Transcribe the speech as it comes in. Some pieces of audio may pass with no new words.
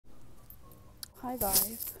Hi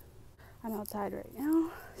guys, I'm outside right now,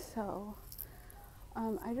 so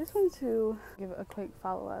I just wanted to give a quick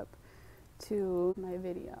follow-up to my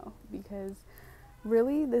video because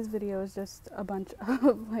really this video is just a bunch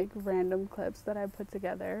of like random clips that I put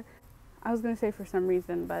together. I was gonna say for some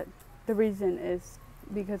reason, but the reason is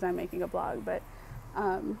because I'm making a vlog, but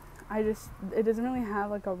it doesn't really have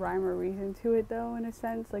like a rhyme or reason to it though, in a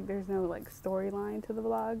sense. Like there's no like storyline to the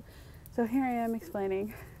vlog, so here I am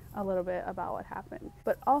explaining a little bit about what happened.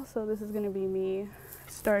 But also this is going to be me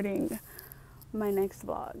starting my next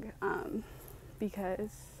vlog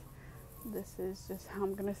because this is just how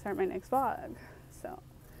I'm going to start my next vlog. So,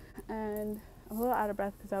 and I'm a little out of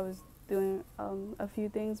breath because I was doing a few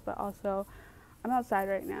things, but also I'm outside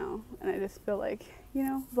right now and I just feel like, you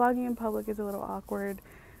know, vlogging in public is a little awkward,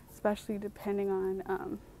 especially depending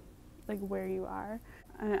on like where you are.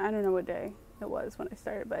 I don't know what day it was when I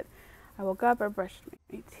started, but I woke up, I brushed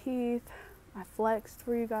my teeth, I flexed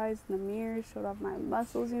for you guys in the mirror, showed off my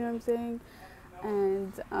muscles, you know what I'm saying?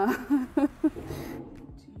 And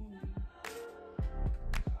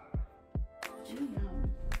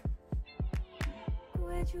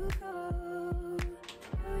where'd you go?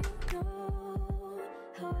 You know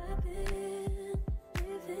how I've been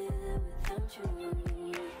living without you.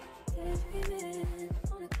 Daydreaming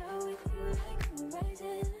on a cloud with you like a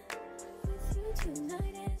horizon. With you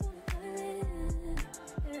tonight is on an island.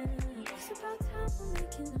 Yeah. It's about time we're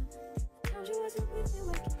making up. Found you wasn't with me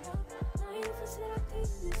waking up. Now you feel said I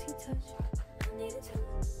didn't miss your touch. I needed to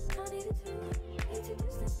need to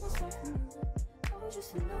distance myself from you. I was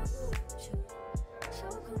just alone with you. So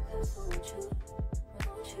come close, I want you.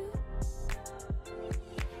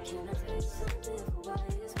 Can I tell you something for why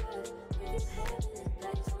it's worth? Really having it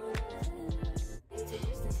like it's on nothing. Need to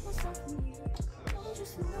distance myself from you. I was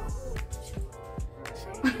just alone with you. So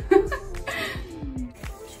come close, I want you.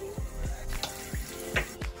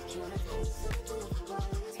 Can I tell you something for why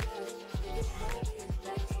it's worth? Really having it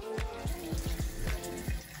like it's on nothing.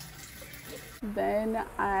 Then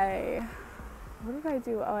what did I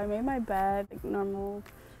do? Oh, I made my bed, like normal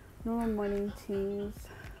morning teas.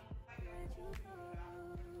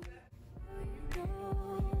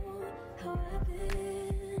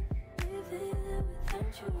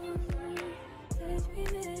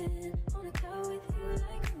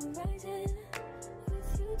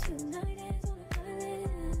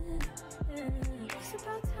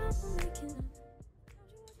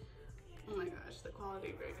 Oh my gosh, the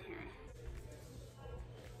quality right here.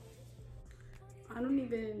 I don't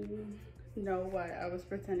even know why I was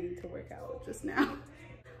pretending to work out just now.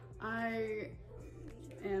 I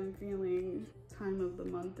am feeling time of the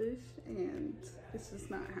month-ish and it's just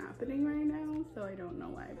not happening right now, so I don't know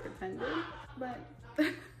why I pretended, but I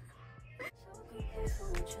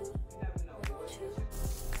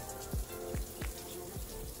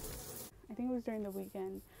think it was during the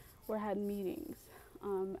weekend where I had meetings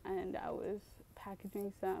and I was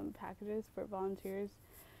packaging some packages for volunteers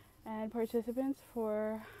and participants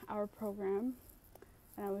for our program,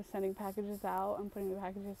 and I was sending packages out and putting the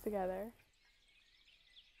packages together.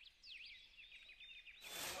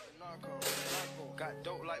 Got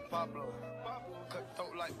dope like Pablo, cut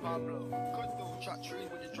dope like Pablo, cut through chop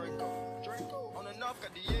trees with the Draco, on the north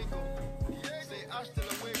got Diego, say I still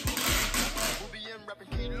away, we'll be in rapping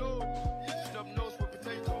kilo, snub nose with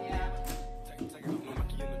potato, take it up, no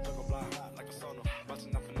monkey in the jungle, blind hot like a sauna,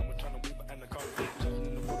 busting up and I'm trying to weave and the car, jumping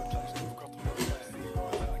in the water, trying to slip across the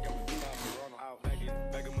water, I got with the vibe, out,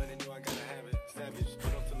 bag of money, knew I gotta have it, savage,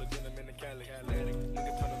 put up to the gentleman in the Cali,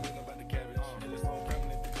 nigga turn around about the cabbage, and it's so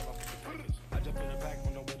permanent, they come up with the package, I jump in the back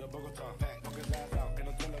on the way to Bogota, fuck his ass out, and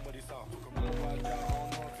I'm telling what he saw, come on, watch out, I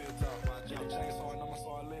don't know if he'll talk, jump chainsaw and I'ma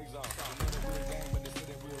saw our legs off, I know the real game, but they said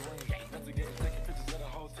that we'll ring, investigating, taking pictures of the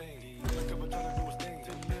whole thing, look up and trying to do his thing,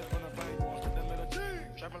 10 mil on the bank, wants to that little G,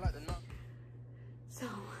 trapping like the knock. So,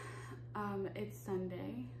 it's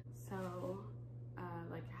Sunday, so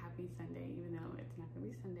like happy Sunday, even though it's not gonna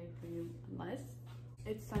be Sunday for you unless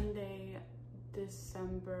it's Sunday,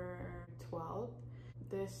 December 12th.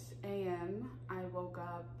 This AM, I woke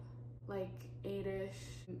up like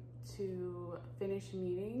 8ish to finish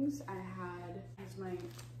meetings. I had, here's my,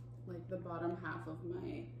 like the bottom half of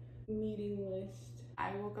my meeting list.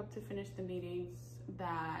 I woke up to finish the meetings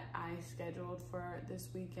that I scheduled for this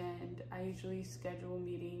weekend. I usually schedule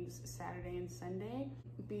meetings Saturday and Sunday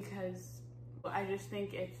because I just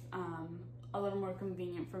think it's a little more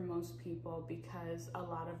convenient for most people, because a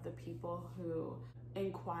lot of the people who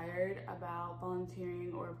inquired about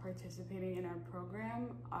volunteering or participating in our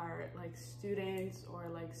program are like students or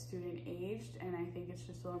like student aged, and I think it's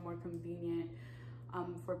just a little more convenient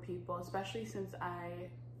for people, especially since I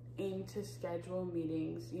aim to schedule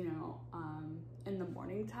meetings, you know, in the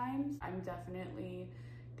morning times. I'm definitely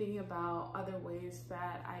thinking about other ways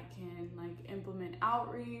that I can like implement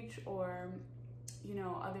outreach, or, you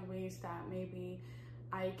know, other ways that maybe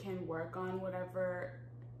I can work on whatever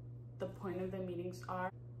the point of the meetings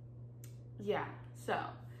are. Yeah, so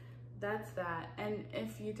that's that. And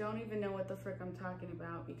if you don't even know what the frick I'm talking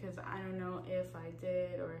about, because I don't know if I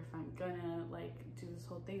did or if I'm gonna like do this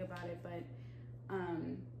whole thing about it, but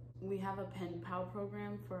we have a pen pal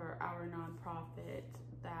program for our nonprofit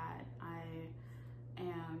that I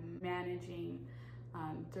am managing,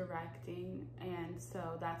 directing, and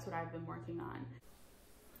so that's what I've been working on.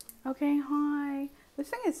 Okay, hi. This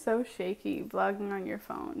thing is so shaky. Vlogging on your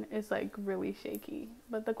phone is like really shaky,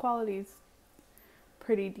 but the quality's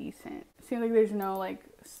pretty decent. It seems like there's no like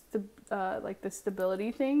like the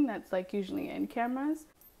stability thing that's like usually in cameras.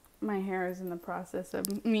 My hair is in the process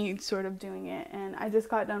of me sort of doing it, and I just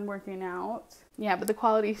got done working out. Yeah, but the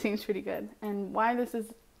quality seems pretty good. And why this is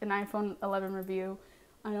an iPhone 11 review,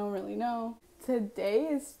 I don't really know. Today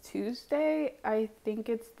is Tuesday. I think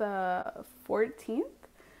it's the 14th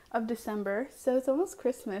of December, so it's almost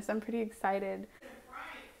Christmas. I'm pretty excited.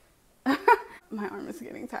 My arm is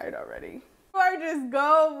getting tired already. You are just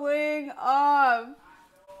going off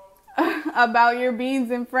about your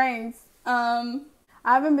beans and franks.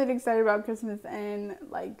 I haven't been excited about Christmas in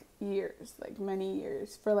like years, like many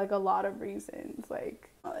years, for like a lot of reasons. Like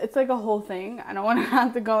it's like a whole thing. I don't want to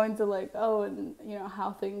have to go into like, oh, and you know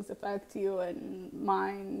how things affect you and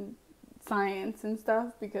mind science and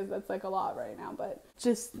stuff, because that's like a lot right now. But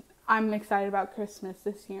just I'm excited about Christmas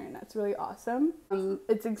this year, and that's really awesome.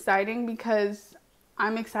 It's exciting because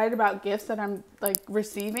I'm excited about gifts that I'm like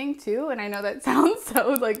receiving too, and I know that sounds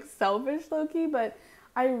so like selfish low-key, but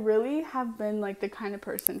I really have been like the kind of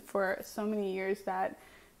person for so many years that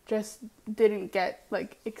just didn't get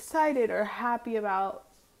like excited or happy about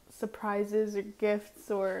surprises or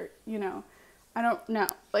gifts, or, you know, I don't know.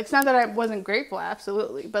 Like, it's not that I wasn't grateful,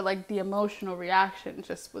 absolutely, but like the emotional reaction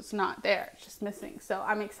just was not there, just missing. So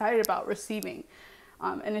I'm excited about receiving.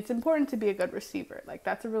 And it's important to be a good receiver. Like,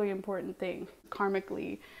 that's a really important thing.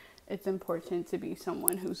 Karmically, it's important to be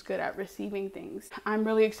someone who's good at receiving things. I'm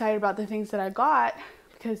really excited about the things that I got,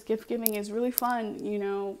 because gift giving is really fun, you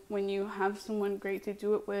know, when you have someone great to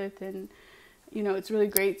do it with. And, you know, it's really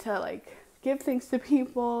great to like give things to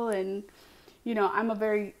people. And, you know, I'm a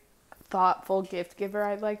very thoughtful gift giver.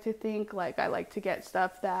 I'd like to think, like, I like to get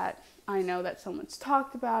stuff that I know that someone's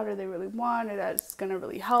talked about or they really want, or that's gonna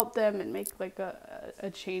really help them and make like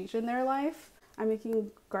a change in their life. I'm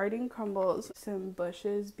making garden crumbles, some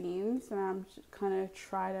bushes, beans, and I'm just kind of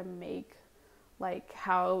try to make like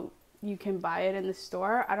how you can buy it in the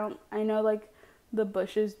store. I know like the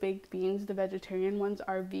Bush's baked beans, the vegetarian ones,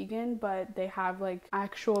 are vegan, but they have like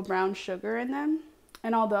actual brown sugar in them.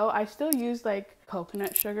 And although I still use like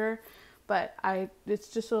coconut sugar, but it's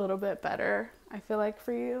just a little bit better, I feel like,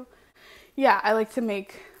 for you. Yeah, I like to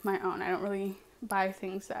make my own. I don't really buy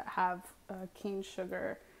things that have cane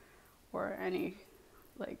sugar or any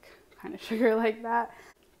like kind of sugar like that.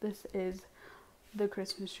 This is the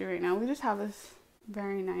Christmas tree right now. We just have this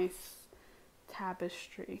very nice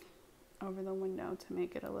tapestry over the window to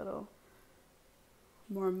make it a little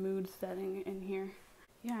more mood setting in here.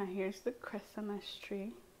 Yeah, here's the Christmas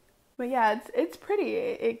tree. But yeah, it's pretty.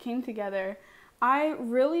 It came together.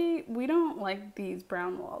 We don't like these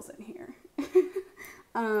brown walls in here.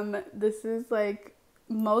 This is like,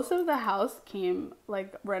 most of the house came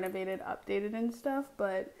like renovated, updated and stuff,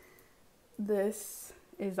 but this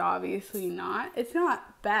is obviously not. It's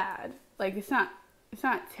not bad. Like, it's not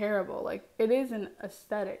terrible. Like, it is an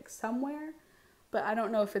aesthetic somewhere, but I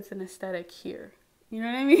don't know if it's an aesthetic here. You know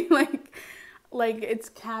what I mean? Like it's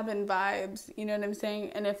cabin vibes, you know what I'm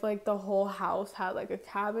saying? And if like the whole house had like a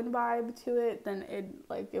cabin vibe to it, then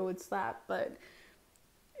it would slap, but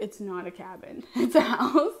it's not a cabin. It's a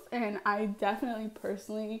house, and I definitely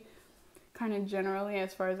personally kind of generally,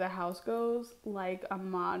 as far as a house goes, like a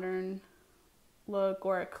modern look,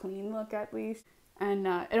 or a clean look at least. And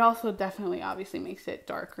it also definitely obviously makes it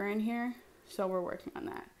darker in here, so we're working on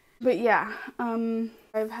that. But yeah,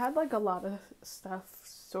 I've had like a lot of stuff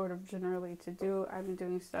sort of generally to do. I've been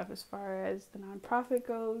doing stuff as far as the nonprofit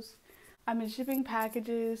goes. I've been shipping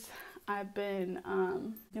packages. I've been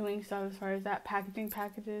doing stuff as far as that, packaging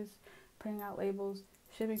packages, printing out labels,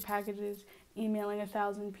 shipping packages, emailing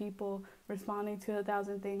 1,000 people, responding to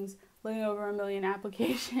 1,000 things, looking over 1 million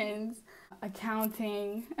applications,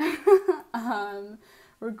 accounting,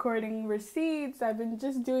 recording receipts. I've been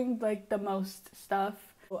just doing like the most stuff.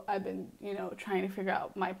 I've been, you know, trying to figure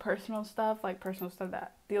out my personal stuff, like personal stuff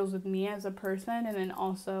that deals with me as a person, and then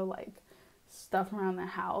also like stuff around the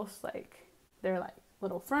house, like they're like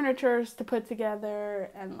little furnitures to put together,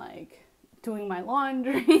 and like doing my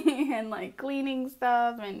laundry and like cleaning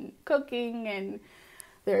stuff and cooking, and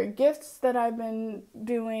there are gifts that I've been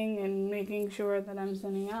doing and making sure that I'm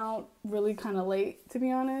sending out really kind of late, to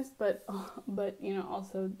be honest, but you know,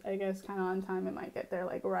 also I guess kind of on time. It might get there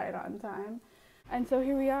like right on time. And so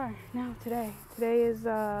here we are now today. Today is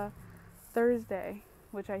Thursday,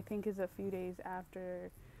 which I think is a few days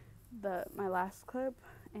after my last clip,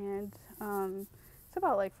 and it's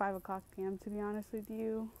about like 5 o'clock p.m. to be honest with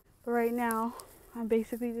you. But right now, I'm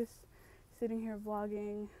basically just sitting here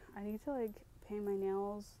vlogging. I need to like paint my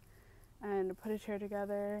nails and put a chair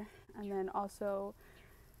together, and then also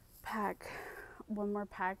pack one more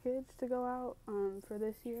package to go out for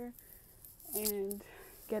this year, and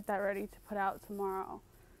get that ready to put out tomorrow.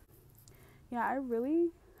 Yeah, I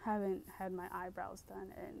really haven't had my eyebrows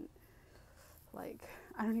done in like,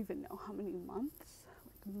 I don't even know how many months,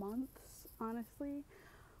 like months, honestly.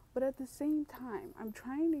 But at the same time, I'm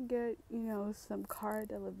trying to get, you know, some Cara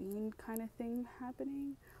Delevingne kind of thing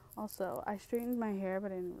happening. Also, I straightened my hair,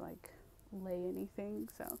 but I didn't like lay anything.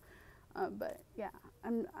 So, but yeah,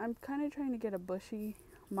 I'm kind of trying to get a bushy,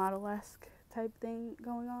 model-esque type thing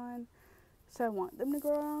going on. So I want them to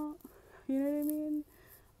grow out, you know what I mean?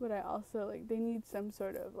 But I also, like, they need some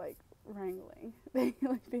sort of, like, wrangling. They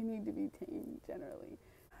need to be tamed, generally.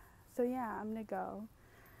 So yeah, I'm gonna go.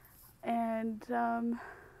 And,